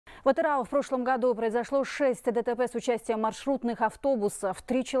В Атырау в прошлом году произошло 6 ДТП с участием маршрутных автобусов.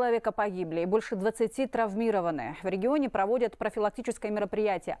 3 человека погибли и больше 20 травмированы. В регионе проводят профилактическое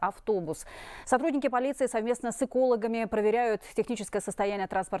мероприятие «Автобус». Сотрудники полиции совместно с экологами проверяют техническое состояние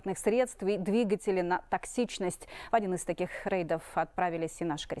транспортных средств и двигатели на токсичность. В один из таких рейдов отправились и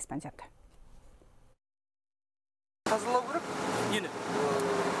наши корреспонденты.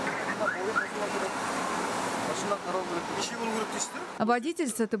 Водитель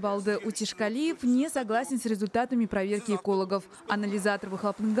Сатыбалды Утишкалиев не согласен с результатами проверки экологов. Анализатор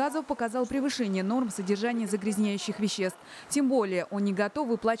выхлопных газов показал превышение норм содержания загрязняющих веществ. Тем более он не готов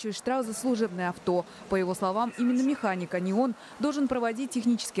выплачивать штраф за служебное авто. По его словам, именно механик, а не он, должен проводить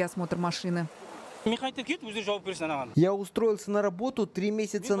технический осмотр машины. Я устроился на работу 3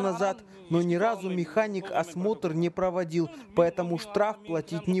 месяца назад, но ни разу механик осмотр не проводил, поэтому штраф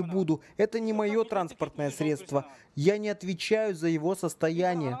платить не буду. Это не мое транспортное средство. Я не отвечаю за его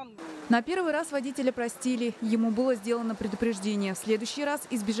состояние. На первый раз водителя простили. Ему было сделано предупреждение. В следующий раз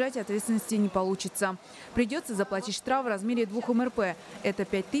избежать ответственности не получится. Придется заплатить штраф в размере 2 МРП. Это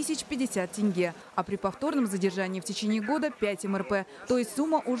 5050 тенге. А при повторном задержании в течение года 5 МРП. То есть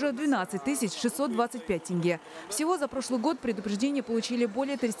сумма уже 12 625 тенге. Всего за прошлый год предупреждение получили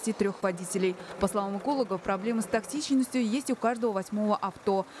более 33 водителей. По словам экологов, проблемы с токсичностью есть у каждого 8-го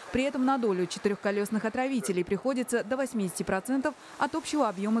авто. При этом на долю четырехколесных отравителей приходится до 80% от общего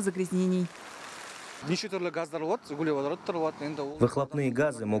объема загрязнений. Выхлопные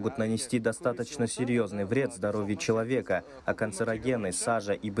газы могут нанести достаточно серьезный вред здоровью человека, а канцерогены,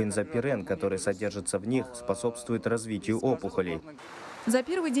 сажа и бензопирен, которые содержатся в них, способствуют развитию опухолей. За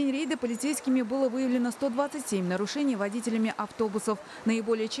первый день рейда полицейскими было выявлено 127 нарушений водителями автобусов.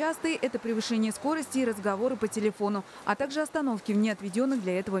 Наиболее частые – это превышение скорости и разговоры по телефону, а также остановки в неотведенных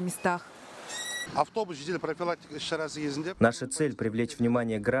для этого местах. Наша цель – привлечь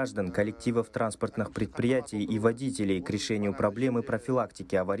внимание граждан, коллективов транспортных предприятий и водителей к решению проблемы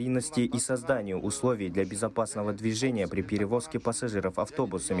профилактики аварийности и созданию условий для безопасного движения при перевозке пассажиров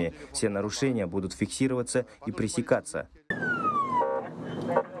автобусами. Все нарушения будут фиксироваться и пресекаться.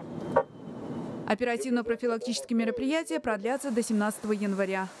 Оперативно-профилактические мероприятия продлятся до 17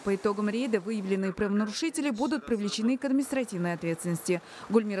 января. По итогам рейда выявленные правонарушители будут привлечены к административной ответственности.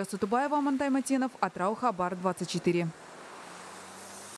 Гульмира Сутубаева, Атырау, Хабар, 24.